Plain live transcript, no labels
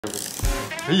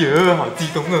哎呀，好激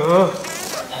动啊！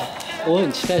我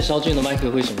很期待肖俊的麦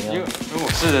克会什么样。因为我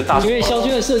是的大，因为肖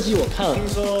俊的设计我看了，听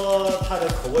说它的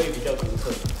口味比较独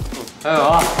特。还有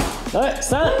啊，来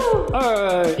3、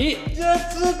2、1，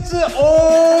这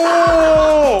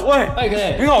哦，喂，麦克，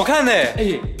很好看呢，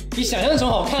哎，比想象中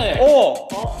好看哎。哦，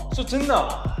是真的，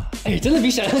哎，真的比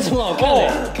想象中好看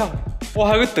哎。看，哇，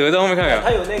还有个德在后面，看没有？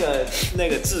它有那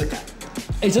个质感。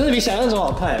哎，真的比想象中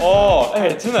好看哎。哦，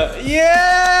哎，真的，耶，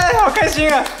好开心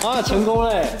啊！啊，成功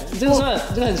了哎，你这个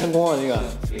很成功了这个。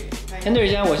Henry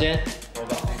先，我先。我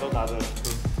把都拿着了。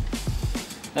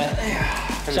来，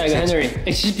下一个 Henry，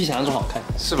 哎，其实比想象中好看，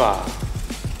是吧？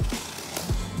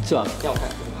是吧？要看，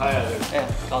拍了这个。哎，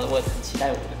搞得我很期待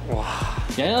我的。哇，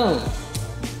洋洋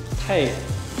太，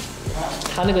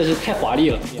他那个是太华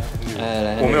丽了。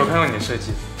来，我没有看过你的设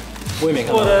计，我也没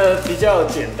看过。我的比较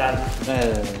简单。来，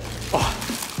哇，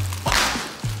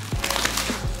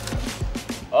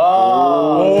哦，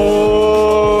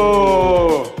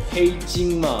黑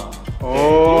金嘛。因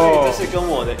为这是跟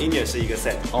我的音乐是一个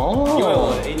set。哦。因为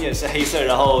我的音乐是黑色，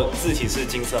然后字体是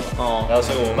金色嘛。哦。然后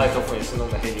所以我麦克风也是弄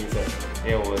的黑金色，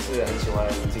因为我是很喜欢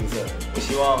金色。我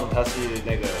希望它是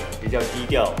那个比较低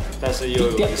调，但是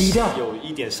又低调有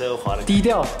一点奢华的。低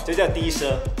调，这叫低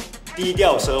奢，低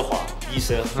调奢华，低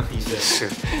奢。是，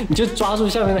你就抓住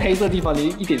下面的黑色地方，你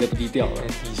一点都不低调了。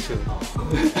低设，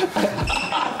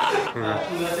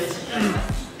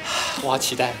我好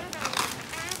期待。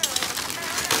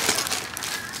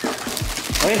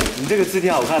哎，你这个字体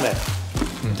好看嘞。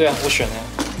对啊，我选了。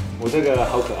我这个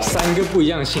好可爱。三个不一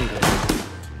样性格，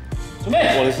准备，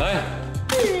我的来，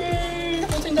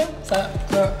好紧张，3、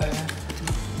2、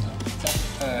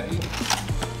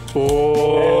1。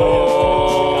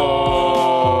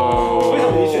为什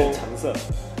么你选橙色？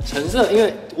橙色，因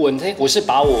为我是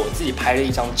把我自己拍了一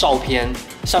张照片，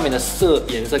上面的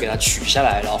颜色给它取下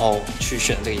来，然后去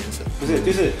选这个颜色。不是，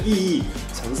就是意义，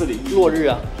橙色的意义。落日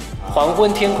啊，黄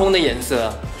昏天空的颜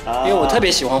色，因为我特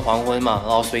别喜欢黄昏嘛，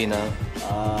然后所以呢，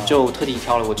就特地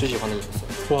挑了我最喜欢的颜色。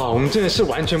哇，我们真的是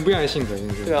完全不一样的性格，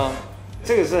对啊，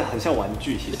这个是很像玩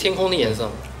具，其实。天空的颜色。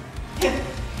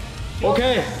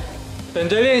OK，等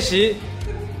着练習，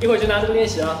一会儿就拿这个练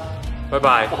习了。拜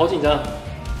拜我。好紧张。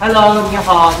 Hello， 你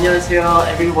好，안녕하세요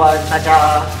everyone， 大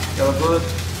家有个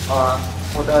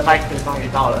我的麦克终于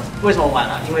到了。为什么晚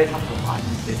了？因为它很滑，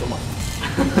所以就晚了。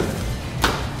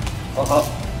好。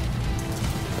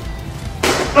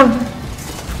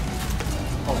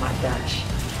Oh my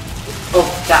gosh！Oh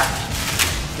gosh！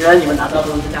 原来你们拿到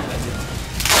都是这样感觉。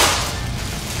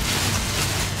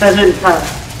但是你看，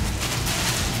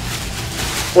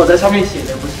我的上面写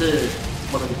的不是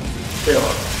我的名字，对哦，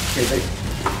写的。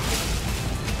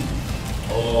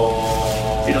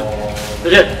 哦，记得，不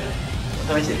是，我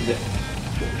上面写的是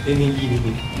00100。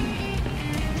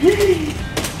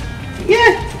耶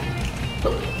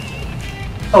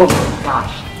 ！Oh my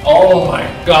gosh！Oh my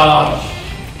gosh！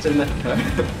 真的，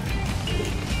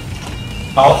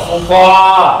好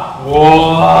花！哇，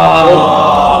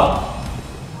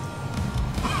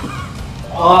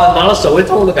拿到手会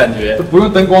痛的感觉。不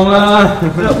用灯光啦。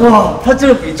哇，它这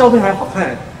个比照片还好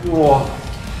看。哇！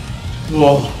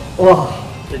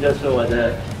这就是我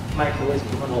的麦克为什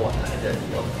么那么晚来的理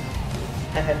由。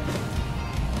嘿嘿。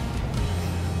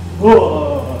哇！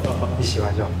你喜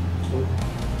欢就好。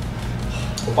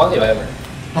我帮你来吧。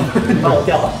你帮我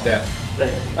调啊？对啊。对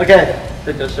 ，OK，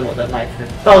 这就是我的麦克，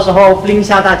到时候 bling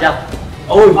下大家。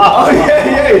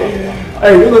哎，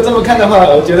如果这么看的话，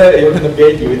我觉得有可能别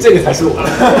人以为这个才是我。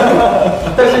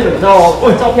但是你知道，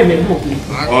照片没目的。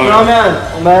朋友们，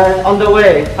我们 on the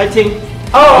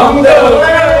way，fighting！On the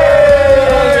way！